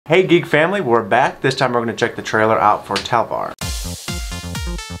Hey Geek family, we're back. This time we're going to check the trailer out for Talvar.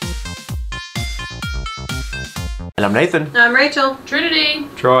 And I'm Nathan. I'm Rachel. Trinity.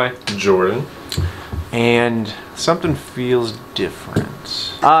 Troy. Jordan. And something feels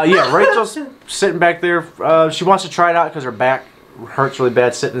different. Yeah, Rachel's sitting back there. She wants to try it out because her back hurts really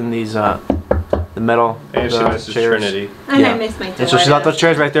bad sitting in these the metal and she misses chairs. Trinity. And I miss my toilet. And so she thought those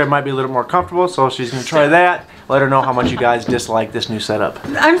chairs right there might be a little more comfortable, so she's going to try that. Let her know how much you guys dislike this new setup.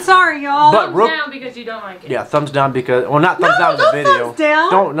 I'm sorry, y'all. But Thumbs down because you don't like it. Yeah, thumbs down because, well, not thumbs down in the video.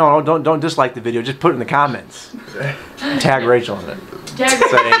 Thumbs down. Don't dislike the video. Just put it in the comments. Tag Rachel in it.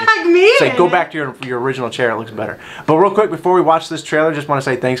 Tag me. Say go back to your original chair. It looks better. But real quick before we watch this trailer, just want to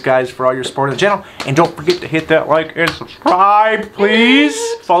say thanks guys for all your support of the channel, and don't forget to hit that like and subscribe, please.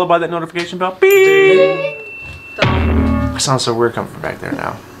 Followed by that notification bell. Beep. I sound so weird coming from back there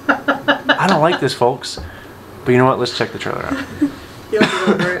now. I don't like this, folks. But you know what? Let's check the trailer out. You'll get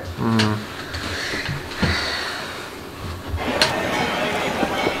over it.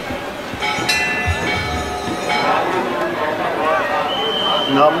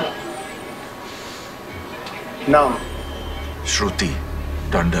 नाम श्रुति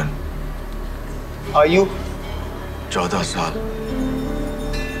टंडन आयु 14 साल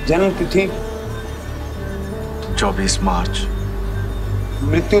जन्म तिथि 24 मार्च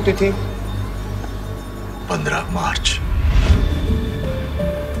मृत्यु तिथि 15 मार्च।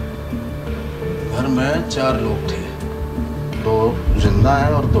 घर में 4 लोग थे, 2 जिंदा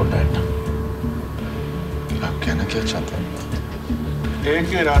हैं और 2 डेड। आप कहना क्या चाहते हैं? एक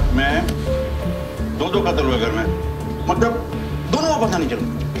ही रात में 2 कत्ल हुए घर में, मतलब दोनों को पता नहीं चला।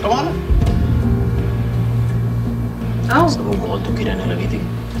 कमाल है। सब वो बहुत दुखी रहने लगी थी,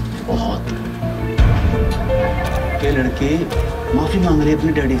 बहुत। ये लड़की माफी मांग रही है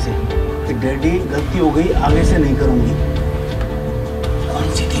अपने डैडी से कि डैडी गलती हो गई, आगे से नहीं करूंगी। कौन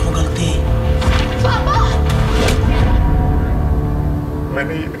सी थी वो गलती? पापा!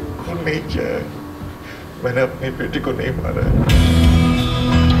 मैंने ये खून नहीं किया है। मैंने अपनी बेटी को नहीं मारा है।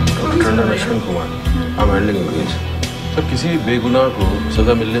 I'm handling the case. Sir किसी बेगुनाह को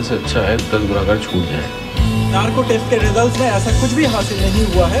सजा मिलने से अच्छा है 10 गुनाहगार छूट जाए। नार्को टेस्ट के रिजल्ट्स में ऐसा कुछ भी हासिल नहीं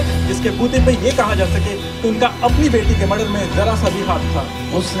हुआ है जिसके बूते पे ये कहा जा सके कि उनका अपनी बेटी के मर्डर में जरा सा भी हाथ था।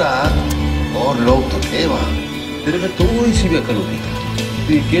 उस रात और लोग तो थे वहाँ। तेरे में थोड़ी सी भी अकल होती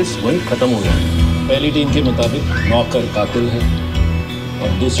तो ये केस वहीं खत्म हो गया। पहली टीम के मुताबिक नौकर कातिल है और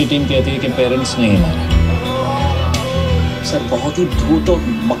दूसरी टीम कहती है कि पेरेंट्स ने ही मारा। सर बहुत ही धूर्त और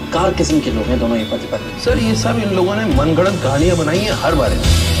मक्कार किस्म के लोग हैं दोनों ये पति पत्नी। सर ये सब इन लोगों ने मनगढ़ंत कहानियां बनाई हैं हर बारे में।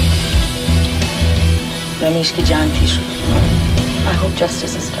 रमेश की जान थी शुरू। I hope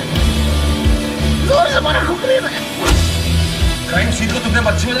justice is done. जोर से मारा ठुकरे में। क्राइम सीन को तुमने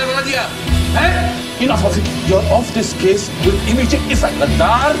मच्छी बाजार बना दिया, हैं? Enough of it. You're off this case with immediate effect.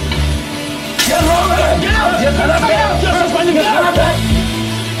 गद्दार, ये रॉन्ग है, ये गलत है, ये गलत है।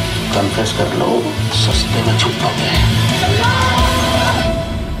 कन्फेस कर लो, सस्ते में छुपाओगे।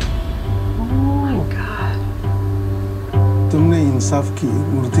 तुमने इंसाफ की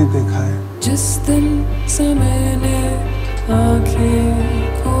मूर्ति देखा है? जिस दिन से मैंने आंखें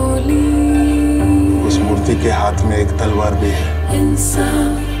खोली, उस मूर्ति के हाथ में एक तलवार भी है।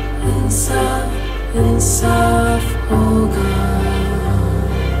 इंसाफ इंसाफ इंसाफ होगा।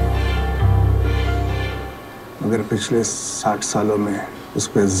 मगर पिछले 60 सालों में उस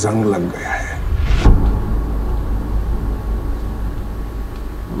पे जंग लग गया है।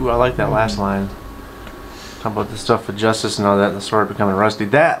 Ooh, I like that last line. Talk about the stuff with justice and all that, and the sword becoming rusty.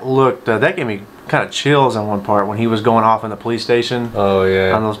 That looked, that gave me kind of chills on one part when he was going off in the police station. Oh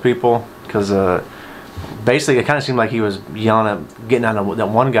yeah. On those people, because basically it kind of seemed like he was yelling at, getting on that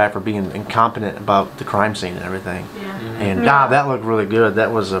one guy for being incompetent about the crime scene and everything. Yeah. And that looked really good.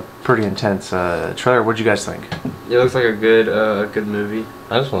 That was a pretty intense trailer. What'd you guys think? It looks like a good movie.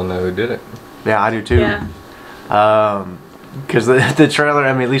 I just want to know who did it. Yeah, I do too. Yeah. Because the trailer,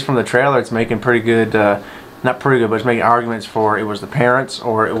 I mean, at least from the trailer, it's making pretty good. Not pretty good, but it's making arguments for it was the parents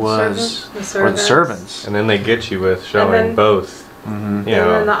or it was or the servants. And then they get you with showing both. Mm-hmm. You and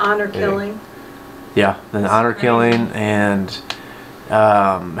know, then the honor killing. Yeah, then the honor killing, and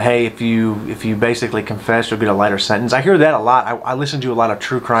hey, if you basically confess, you'll get a lighter sentence. I hear that a lot. I listen to a lot of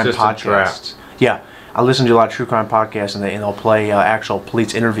true crime podcasts. Yeah, I listen to a lot of true crime podcasts, and they'll play actual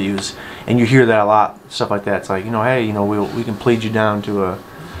police interviews, and you hear that a lot, stuff like that. It's like, you know, hey, you know, we can plead you down to a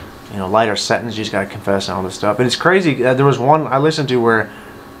lighter sentence. You just gotta confess and all this stuff. And it's crazy. There was one I listened to where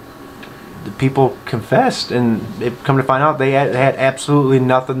the people confessed, and it come to find out they had absolutely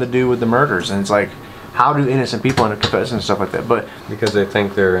nothing to do with the murders. And it's like, how do innocent people end up confessing and stuff like that? But because they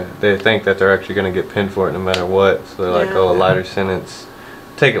think that they're actually going to get pinned for it no matter what. So they're like, oh, a lighter sentence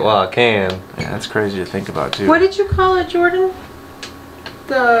take it while I can. Yeah, that's crazy to think about too. What did you call it, Jordan?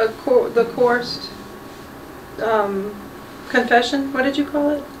 The coerced confession. What did you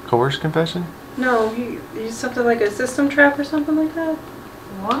call it? Coerced confession? No, you something like a system trap or something like that.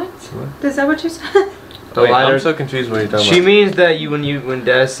 What? Is that what you said? Wait, I'm so confused what you're talking She about. means that when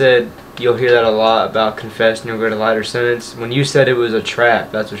Dad said you'll hear that a lot about confessing you'll get a lighter sentence. When you said it was a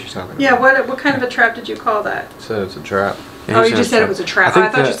trap, that's what she's talking about. Yeah. What kind of a trap did you call that? So it's a trap. Yeah, Oh, you just said it was a trap. I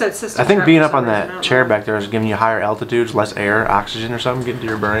thought you said system I think trap being for up some on reason. I that don't chair know. back there is giving you higher altitudes, less air, oxygen or something getting to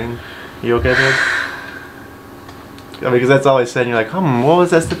your brain. You okay, Dad? I mean, because that's all I said. And you're like, what was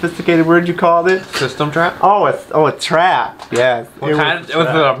that sophisticated word you called it? System trap? Oh, a trap. Yes. What kind? Was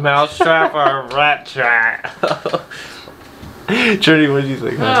it a mouse trap or a rat trap? Trinity, what did you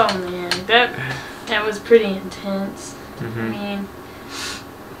think? Oh man, that was pretty intense. I mean,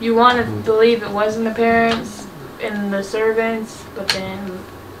 you want to believe it wasn't the parents and the servants, but then,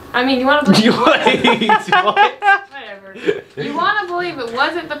 I mean, you want to believe. Whatever. You want to believe it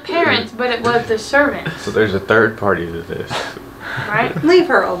wasn't the parents, but it was the servants, So there's a third party to this. right? Leave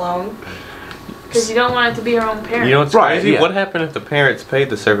her alone. Because you don't want it to be her own parents. You know what's Right, crazy? yeah. What happened if the parents paid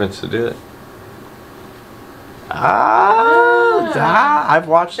the servants to do it? I've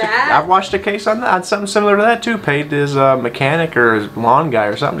watched a case on that, on something similar to that too. Paid his mechanic or his lawn guy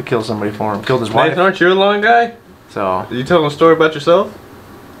or something to kill somebody for him. Killed his wife. Nathan, aren't you a lawn guy? So Are you telling a story about yourself?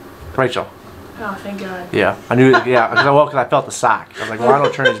 Rachel. Oh, thank God. Yeah, I knew. Yeah, because I felt the sock. I was like, well, I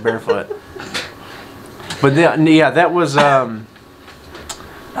don't turn his barefoot. But yeah, that was another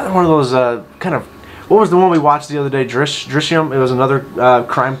one of those kind of. What was the one we watched the other day? Drishium. It was another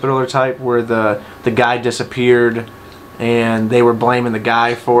crime thriller type where the guy disappeared, and they were blaming the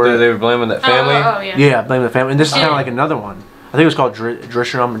guy for it. They were blaming that family. Oh, yeah. Yeah, blaming the family. And this is kind of like another one. I think it was called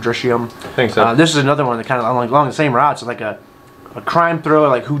Drishium. I think so. This is another one that kind of along the same route. It's like a crime thriller,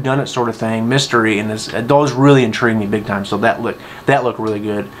 like whodunit sort of thing, mystery, and those really intrigued me big time. So that looked really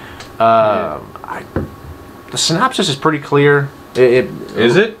good. The synopsis is pretty clear.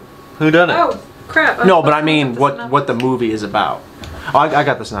 Is it? Who done it? Oh crap! No, but I mean what the movie is about. Oh, I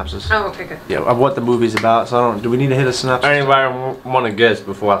got the synopsis. Oh, okay, good. Yeah, of what the movie's about. So I don't. Do we need to hit a synopsis? Anybody want to guess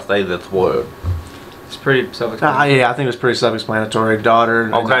before I say this word? It's pretty self-explanatory. Yeah, I think it was pretty self-explanatory.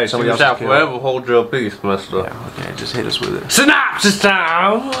 Daughter. Okay, so somebody you else shall was killed. forever hold your peace, mister. Yeah, okay, just hit us with it. Synopsis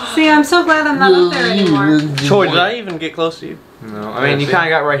time! See, I'm so glad I'm not up there anymore. Troy, did I even get close to you? No, I mean, you kind of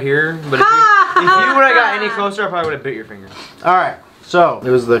got right here, but if you would have got any closer, I probably would have bit your finger. Alright, so it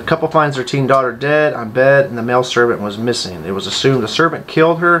was the couple finds their teen daughter dead on bed and the male servant was missing. It was assumed the servant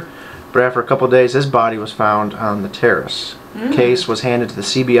killed her, but after a couple of days his body was found on the terrace. Case was handed to the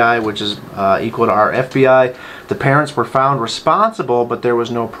CBI, which is equal to our FBI. The parents were found responsible, but there was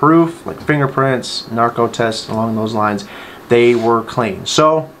no proof, like fingerprints, narco tests, along those lines. They were clean.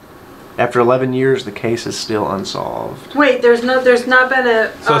 So, after 11 years, the case is still unsolved. Wait, there's not been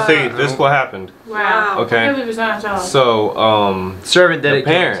a. So see, this is what happened. Wow. Okay. I can't believe it's not solved. So, servant did the it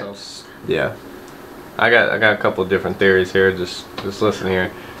kill parents. Yeah. I got a couple of different theories here. Just listen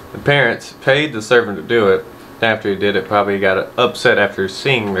here. The parents paid the servant to do it. After he did it, probably got upset after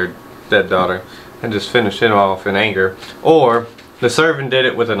seeing their dead daughter and just finished it off in anger. Or the servant did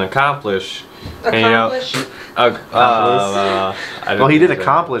it with an accomplice. Accomplish? Well, he did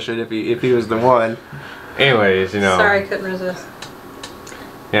accomplish it if he was the one. Anyways, Sorry, I couldn't resist.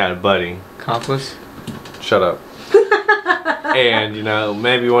 Yeah, a buddy. Accomplice? Shut up. And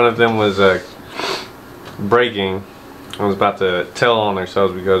maybe one of them was breaking. I was about to tell on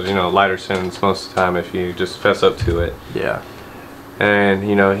themselves because lighter sentence most of the time if you just fess up to it. Yeah. And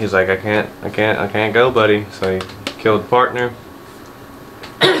he's like, I can't go, buddy. So he killed the partner.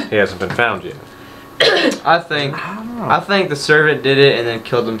 He hasn't been found yet. I think the servant did it and then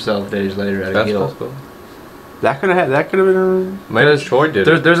killed himself days later out of guilt. Possible. That could have been. Maybe Troy did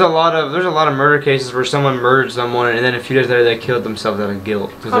it. There's a lot of murder cases where someone murdered someone and then a few days later they killed themselves out of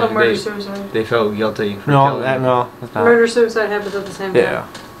guilt Called a murder-suicide. they felt guilty. For No, killing them. no, that's not. Murder suicide happens at the same time. Yeah.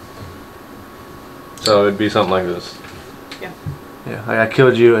 So it'd be something like this. Yeah, like I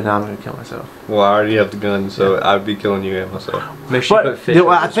killed you and now I'm gonna kill myself. Well, I already have the gun, so I'd be killing you and myself. Make sure you put fish on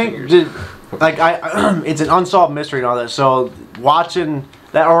I those think fingers. it's an unsolved mystery and all that. So watching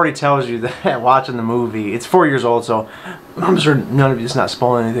that already tells you that watching the movie, it's 4 years old, so I'm sure none of you, it's not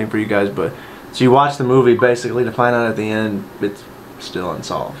spoiling anything for you guys, but so you watch the movie basically to find out at the end it's still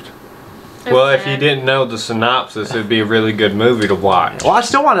unsolved. Well, if you didn't know the synopsis, it'd be a really good movie to watch. Well, I'd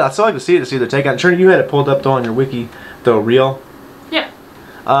still like to see it, to see their take on it. Trini, you had it pulled up though on your wiki, the reel. Yeah.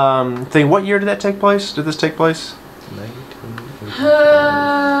 What year did that take place? Did this take place?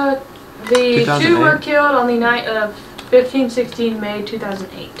 The two 2008? were killed on the night of 15/16 May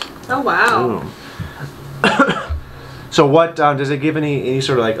 2008. Oh wow. So what does it give any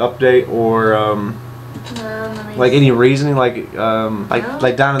sort of like update or Let me like see. any reasoning like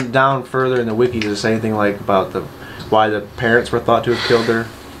down further in the wiki, does it say anything like about why the parents were thought to have killed her?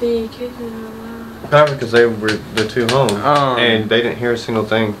 The kids. Probably because they were the two home and they didn't hear a single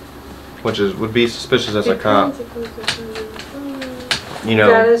thing, which would be suspicious as a cop. You know,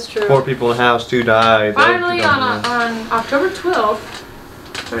 That is true. 4 people in the house, 2 died. Finally, on October 12th,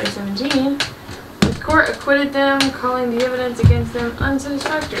 2017, the court acquitted them, calling the evidence against them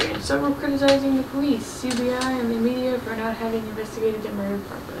unsatisfactory, and several criticizing the police, CBI, and the media for not having investigated the murder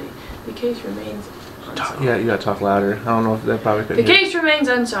properly. The case remains unsolved. Yeah, you gotta talk louder. I don't know if that probably could. The case remains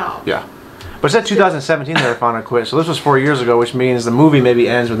unsolved. Yeah. But it said 2017 they were found acquitted, so this was 4 years ago, which means the movie maybe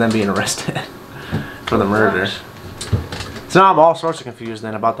ends with them being arrested for the murder. So now I'm all sorts of confused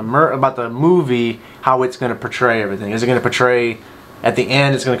then about the movie, how it's going to portray everything. Is it going to portray, at the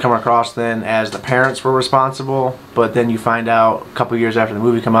end, it's going to come across then as the parents were responsible, but then you find out a couple years after the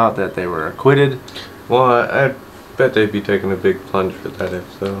movie come out that they were acquitted? Well, I bet they'd be taking a big plunge for that if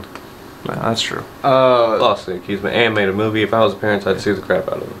so. Well, that's true. Lost the accusement and made a movie. If I was the parents, I'd sue the crap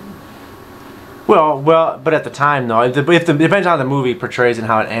out of them. Well, but at the time though, it depends on how the movie portrays and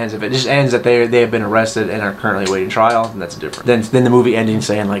how it ends. If it just ends that they have been arrested and are currently awaiting trial, then that's different. Then the movie ending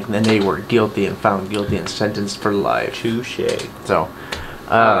saying like then they were guilty and found guilty and sentenced for life. Touche. So,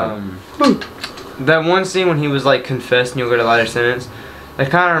 that one scene when he was like confessed and you'll get a lighter sentence, that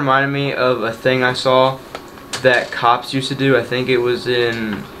kind of reminded me of a thing I saw that cops used to do. I think it was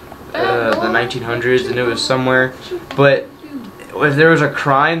in the 1900s and it was somewhere, but if there was a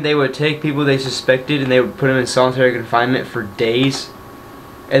crime, they would take people they suspected and they would put them in solitary confinement for days,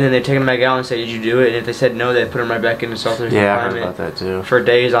 and then they take them back out and say, "Did you do it?" And if they said no, they put them right back into solitary yeah, I heard confinement about that too. for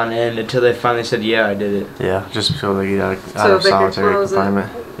days on end until they finally said, "Yeah, I did it." Yeah, just feel like you got out So of they could solitary close it.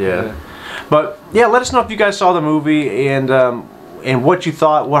 confinement. Yeah. But yeah, let us know if you guys saw the movie and what you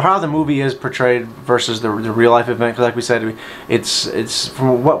thought, how the movie is portrayed versus the real life event. Because like we said, it's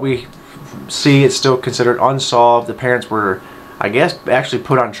from what we see, it's still considered unsolved. The parents were, I guess, actually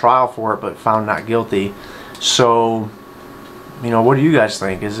put on trial for it, but found not guilty. So, what do you guys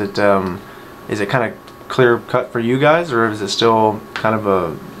think? Is it kind of clear cut for you guys, or is it still kind of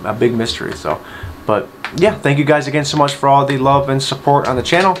a big mystery? So, but yeah, thank you guys again so much for all the love and support on the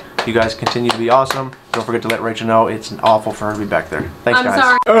channel. You guys continue to be awesome. Don't forget to let Rachel know it's awful for her to be back there. Thanks, I'm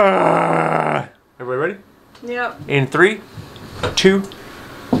guys. sorry. Everybody ready? Yep. In 3, 2,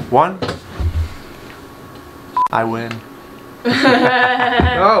 1. I win.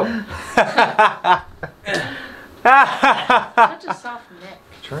 Oh. Such a soft neck.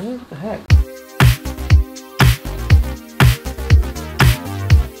 Trey, what the heck?